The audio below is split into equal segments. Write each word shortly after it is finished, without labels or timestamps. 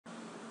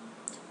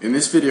In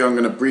this video I'm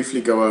going to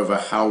briefly go over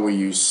how we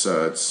use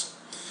surds.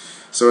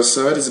 So a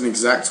surd is an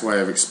exact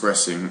way of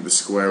expressing the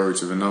square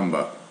root of a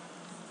number.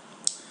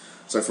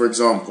 So for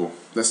example,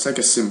 let's take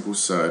a simple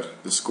surd,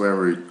 the square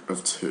root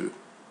of 2.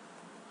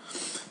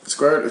 The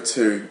square root of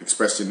 2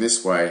 expressed in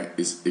this way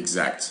is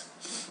exact.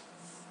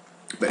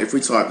 But if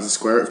we type the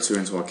square root of 2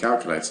 into our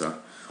calculator,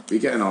 we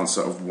get an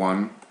answer of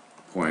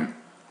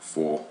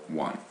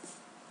 1.41.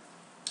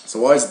 So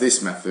why is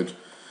this method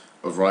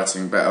of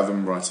writing better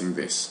than writing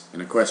this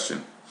in a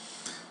question?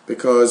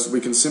 Because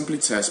we can simply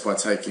test by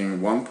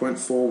taking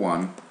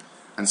 1.41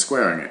 and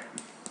squaring it.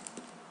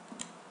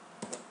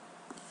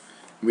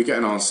 We get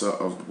an answer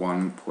of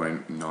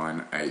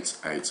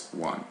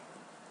 1.9881.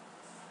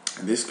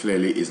 And this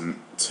clearly isn't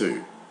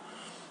 2.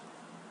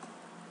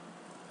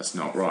 That's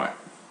not right.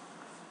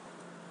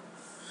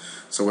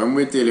 So when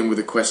we're dealing with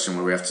a question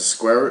where we have to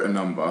square root a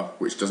number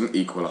which doesn't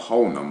equal a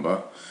whole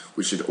number,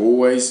 we should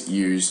always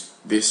use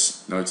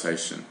this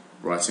notation,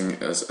 writing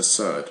it as a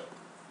surd.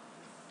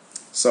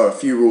 So a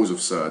few rules of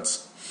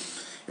surds.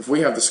 If we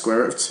have the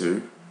square root of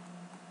 2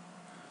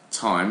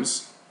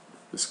 times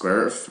the square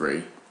root of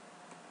 3,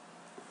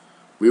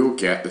 we will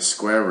get the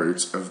square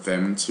root of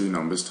them two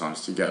numbers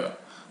times together.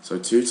 So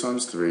 2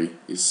 times 3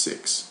 is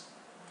 6.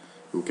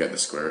 We'll get the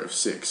square root of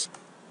 6.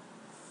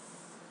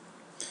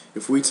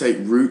 If we take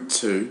root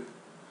 2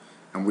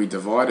 and we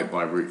divide it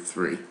by root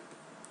 3,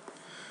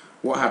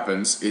 what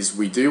happens is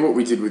we do what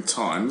we did with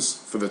times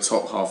for the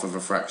top half of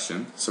a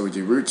fraction. So we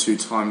do root 2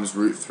 times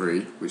root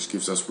 3, which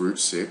gives us root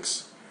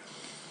 6.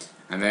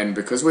 And then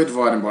because we're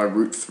dividing by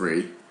root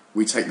 3,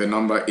 we take the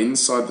number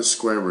inside the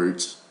square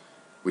root,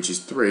 which is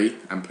 3,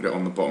 and put it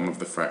on the bottom of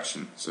the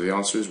fraction. So the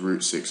answer is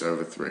root 6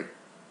 over 3.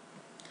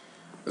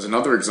 As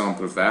another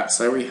example of that,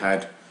 say we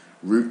had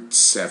root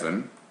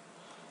 7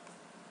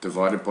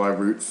 divided by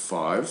root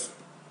 5.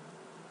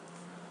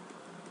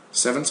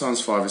 7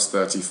 times 5 is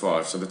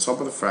 35, so the top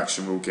of the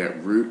fraction will get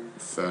root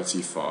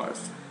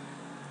 35.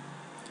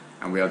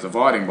 And we are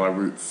dividing by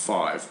root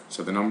 5,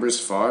 so the number is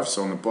 5,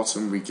 so on the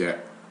bottom we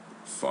get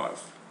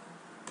 5.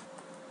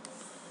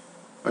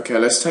 Okay,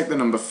 let's take the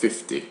number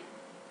 50.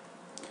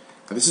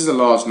 Now this is a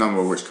large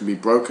number which can be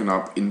broken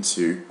up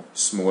into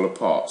smaller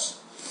parts.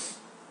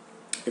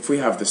 If we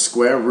have the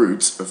square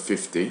root of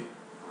 50,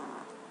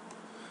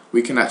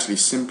 we can actually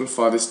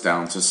simplify this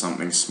down to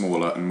something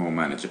smaller and more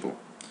manageable.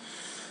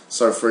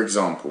 So for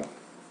example,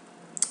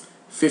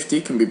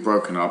 50 can be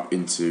broken up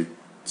into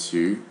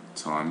 2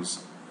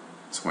 times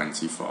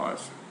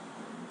 25.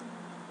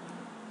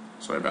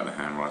 Sorry about the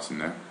handwriting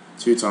there.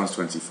 2 times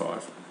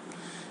 25.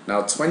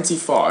 Now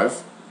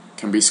 25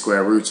 can be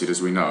square rooted,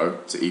 as we know,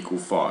 to equal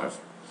 5.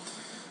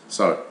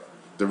 So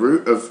the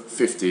root of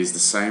 50 is the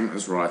same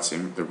as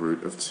writing the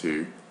root of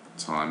 2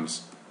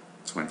 times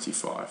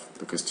 25,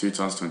 because 2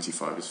 times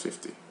 25 is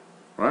 50,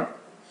 right?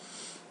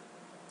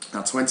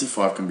 Now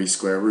 25 can be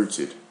square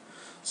rooted.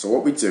 So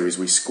what we do is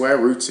we square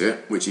root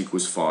it, which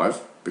equals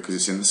 5, because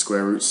it's in the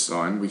square root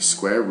sign. We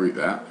square root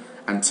that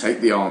and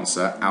take the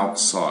answer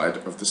outside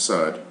of the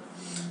surd.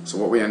 So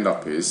what we end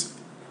up is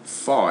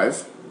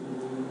 5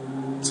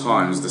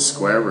 times the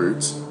square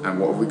root, and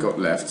what have we got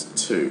left?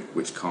 2,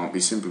 which can't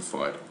be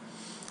simplified.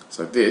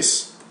 So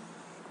this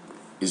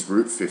is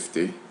root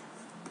 50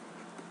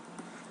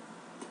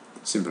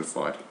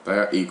 simplified. They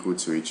are equal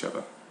to each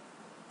other.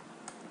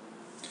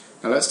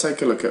 Now let's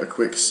take a look at a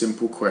quick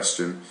simple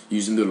question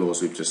using the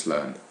laws we've just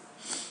learned.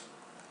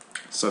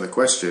 So the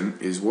question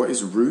is, what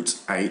is root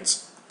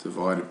 8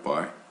 divided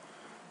by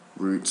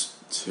root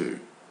 2?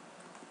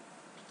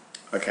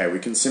 Okay, we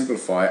can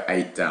simplify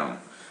 8 down.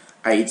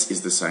 8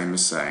 is the same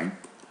as saying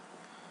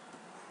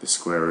the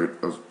square root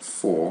of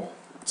 4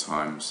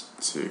 times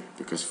 2,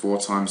 because 4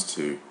 times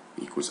 2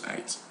 equals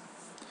 8.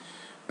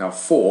 Now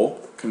 4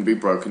 can be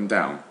broken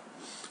down.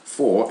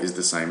 4 is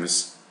the same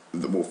as,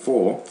 well,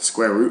 4, the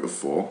square root of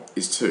 4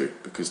 is 2,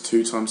 because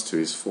 2 times 2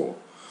 is 4.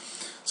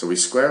 So we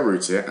square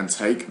root it and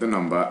take the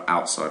number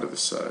outside of the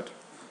surd.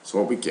 So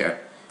what we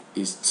get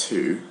is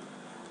 2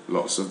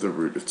 lots of the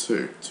root of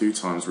 2, 2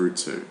 times root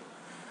 2.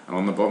 And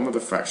on the bottom of the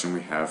fraction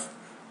we have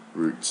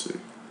root 2.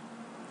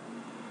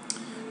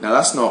 Now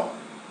that's not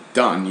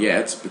done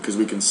yet, because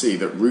we can see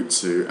that root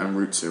 2 and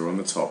root 2 are on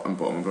the top and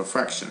bottom of a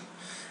fraction.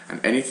 And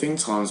anything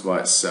times by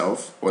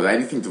itself, or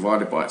anything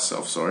divided by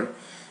itself, sorry,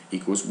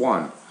 equals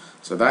 1.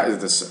 So that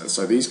is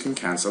so these can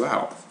cancel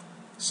out.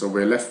 So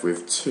we're left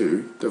with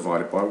 2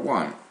 divided by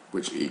 1,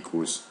 which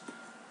equals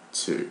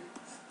 2.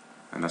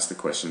 And that's the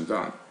question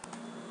done.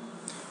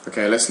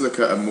 Okay, let's look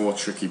at a more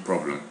tricky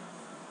problem.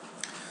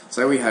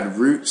 Say we had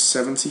root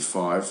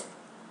 75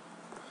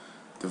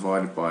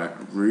 divided by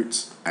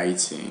root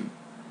 18.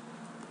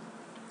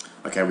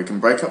 Okay, we can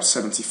break up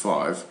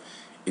 75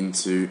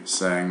 into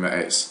saying that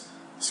it's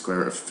the square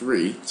root of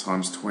 3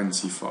 times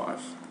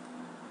 25.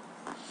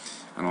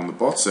 And on the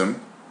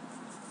bottom,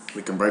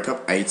 we can break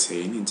up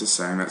 18 into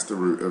saying that's the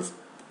root of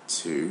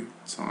 2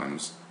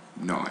 times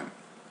 9.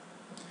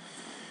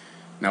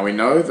 Now we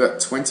know that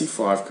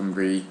 25 can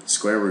be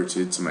square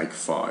rooted to make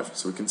 5,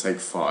 so we can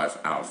take 5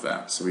 out of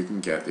that, so we can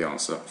get the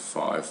answer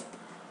 5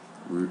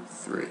 root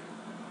 3.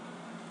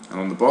 And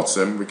on the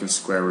bottom we can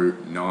square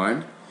root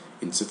 9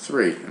 into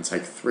 3 and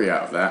take 3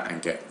 out of that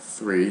and get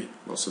 3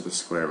 lots of the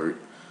square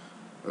root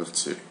of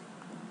 2.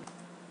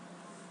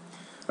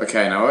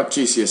 Okay, now at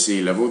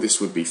GCSE level this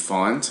would be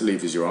fine to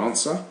leave as your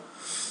answer.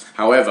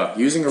 However,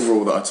 using a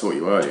rule that I taught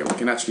you earlier, we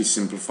can actually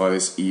simplify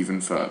this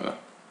even further.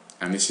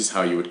 And this is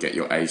how you would get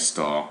your A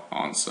star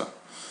answer.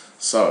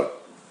 So,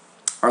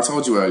 I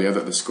told you earlier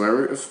that the square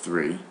root of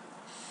 3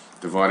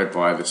 divided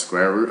by the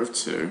square root of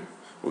 2,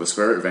 or the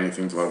square root of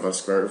anything divided by the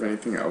square root of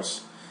anything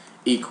else,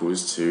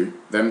 equals to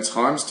them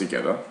times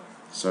together,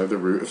 so the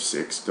root of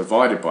 6,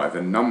 divided by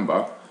the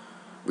number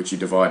which you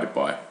divided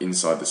by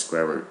inside the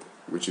square root,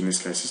 which in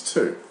this case is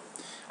 2.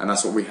 And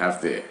that's what we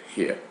have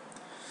here.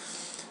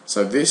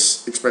 So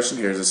this expression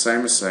here is the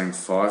same as saying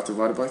 5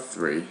 divided by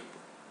 3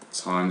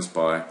 times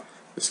by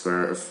the square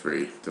root of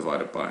 3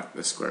 divided by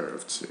the square root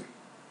of 2.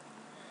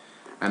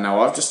 And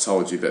now I've just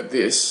told you that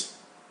this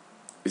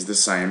is the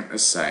same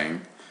as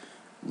saying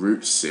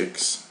root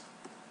 6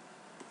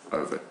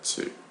 over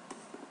 2.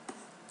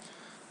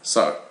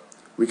 So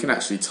we can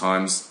actually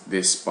times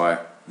this by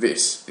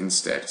this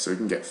instead. So we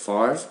can get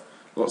 5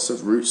 lots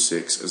of root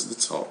 6 as the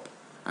top,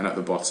 and at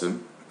the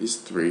bottom is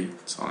 3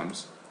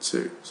 times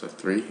 2. So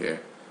 3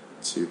 here,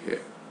 2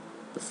 here,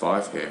 the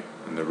 5 here,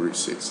 and the root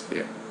 6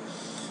 here.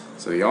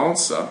 So the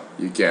answer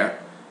you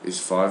get is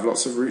 5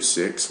 lots of root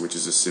 6, which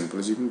is as simple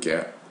as you can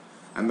get,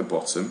 and the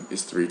bottom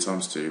is 3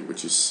 times 2,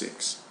 which is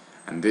 6.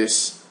 And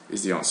this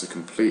is the answer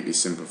completely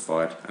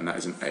simplified, and that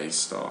is an A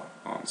star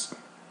answer.